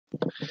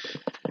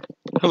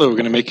Hello, we're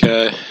going to make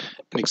an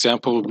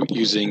example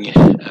using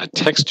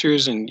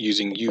textures and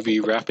using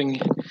UV wrapping.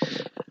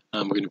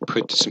 We're going to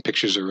put some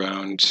pictures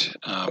around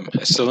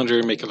a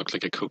cylinder, make it look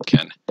like a Coke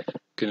can. I'm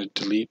going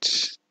to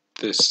delete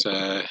this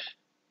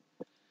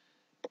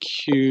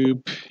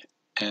cube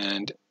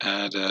and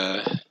add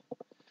a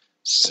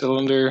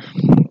cylinder.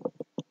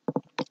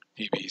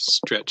 Maybe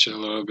stretch it a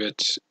little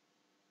bit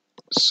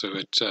so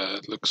it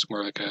looks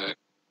more like a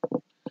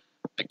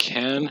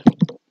can.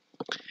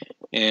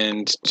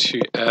 And to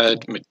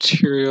add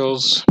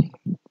materials,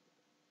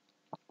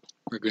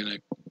 we're going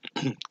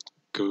to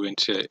go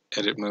into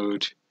edit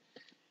mode,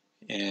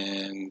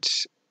 and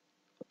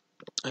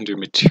under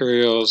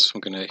materials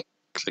I'm going to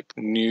click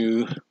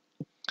new,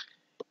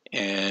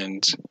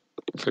 and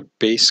for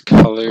base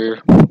color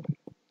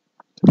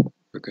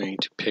we're going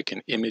to pick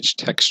an image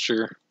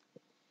texture.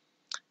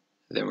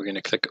 Then we're going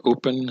to click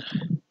open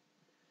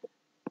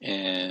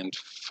and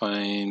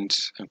I'm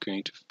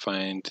going to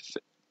find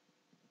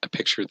a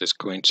picture that's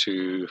going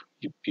to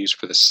be used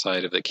for the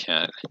side of the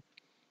can.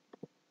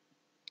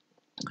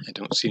 I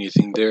don't see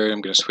anything there.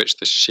 I'm going to switch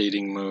the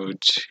shading mode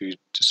to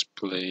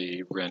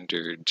display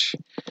rendered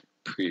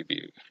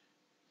preview.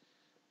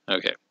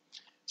 Okay,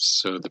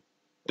 so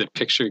the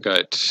picture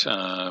got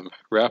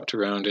wrapped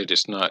around it.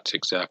 It's not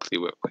exactly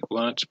what we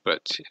want,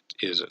 but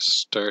it is a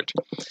start.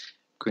 I'm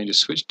going to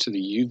switch to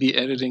the UV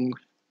editing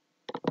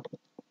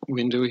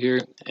window here,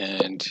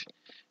 and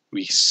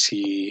we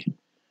see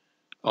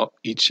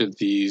each of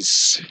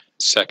these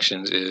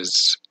sections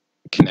is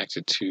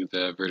connected to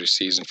the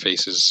vertices and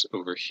faces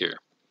over here.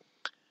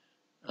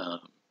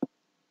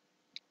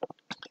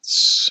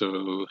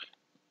 So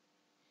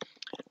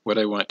what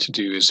I want to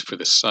do is for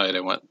the side,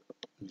 I want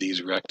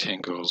these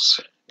rectangles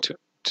to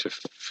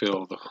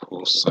fill the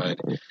whole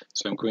side.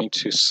 So I'm going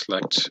to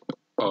select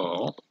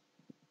all,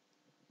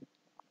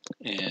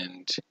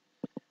 and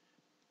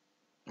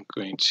I'm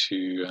going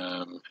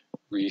to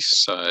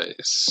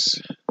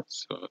resize.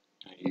 So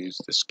I use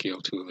the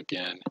scale tool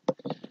again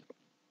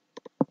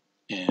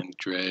and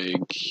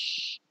drag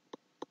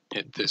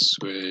it this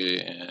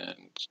way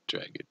and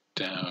drag it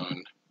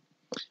down,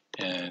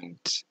 and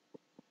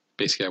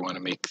basically I want to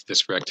make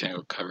this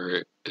rectangle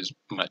cover as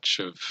much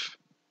of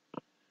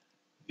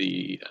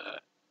the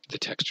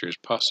texture as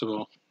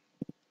possible.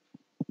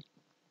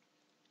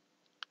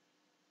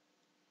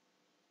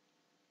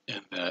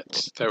 And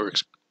that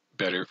works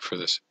better for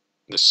the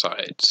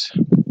sides.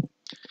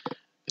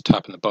 The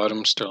top and the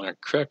bottom still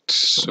aren't correct,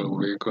 so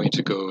we're going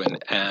to go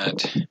and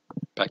add,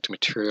 back to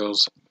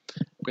materials,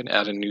 I'm going to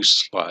add a new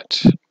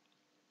slot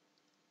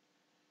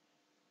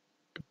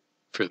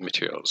for the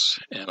materials,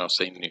 and I'll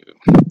say new.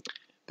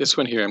 This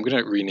one here, I'm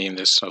going to rename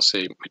this, I'll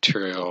say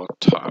material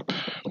top.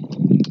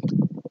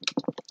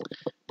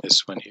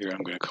 This one here,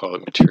 I'm going to call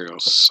it material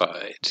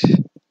side.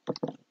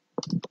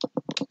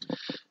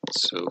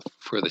 So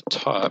for the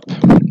top,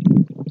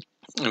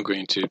 I'm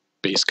going to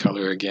base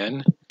color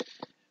again,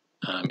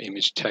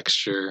 image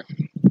texture,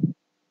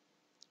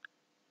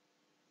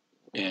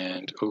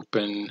 and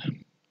open,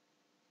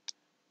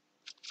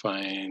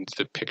 find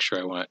the picture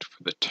I want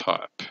for the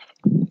top.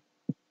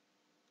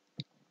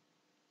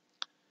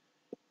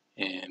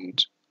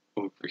 And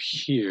over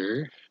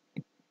here,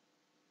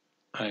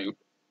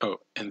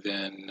 and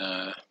then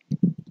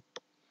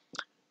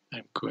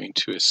I'm going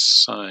to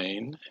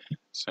assign,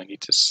 so I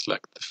need to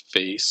select the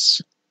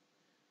face.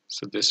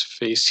 So this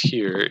face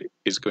here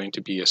is going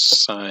to be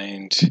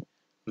assigned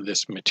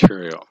this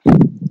material.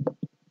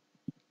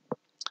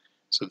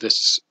 So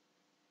this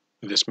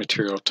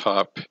material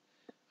top,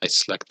 I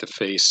select the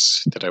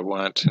face that I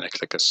want and I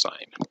click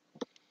assign.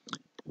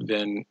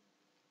 Then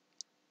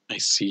I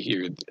see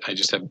here, I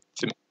just have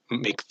to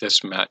make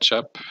this match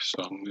up.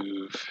 So I'll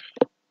move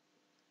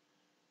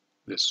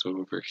this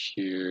over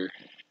here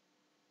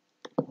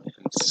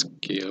and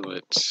scale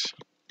it.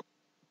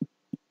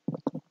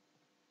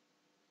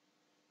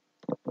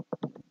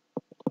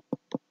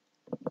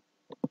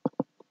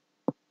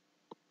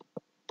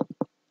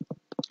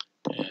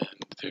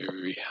 And there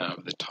we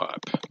have the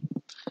top.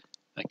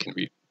 I can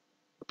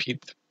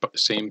repeat the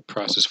same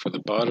process for the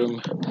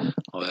bottom.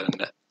 I'll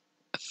add a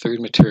third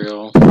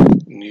material,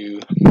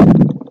 new,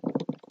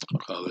 I'll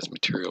call this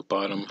material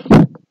bottom,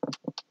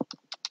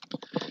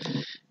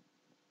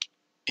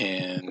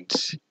 and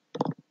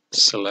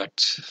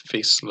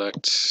face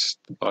select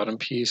the bottom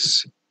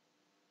piece.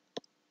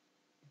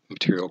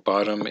 Material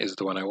bottom is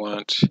the one I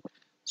want.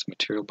 So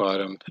material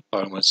bottom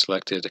one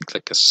selected, I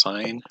click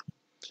assign,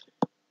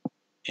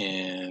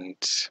 and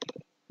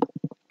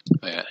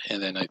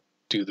then I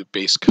do the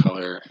base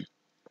color,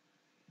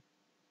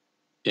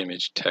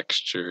 image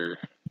texture,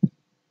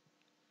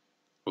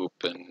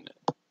 open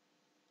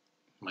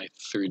my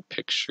third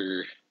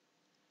picture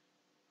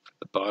for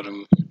the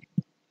bottom.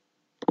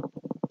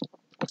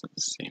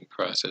 Same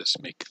process,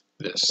 make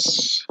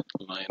this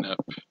line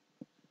up.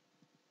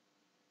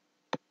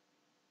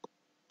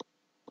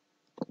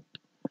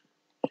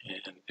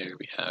 And there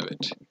we have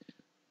it.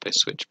 If I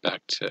switch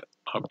back to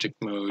object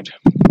mode,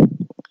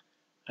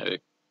 I have a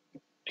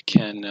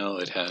can now.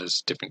 It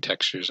has different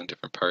textures and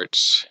different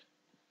parts,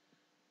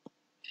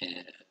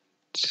 and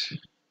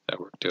that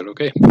worked out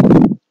okay.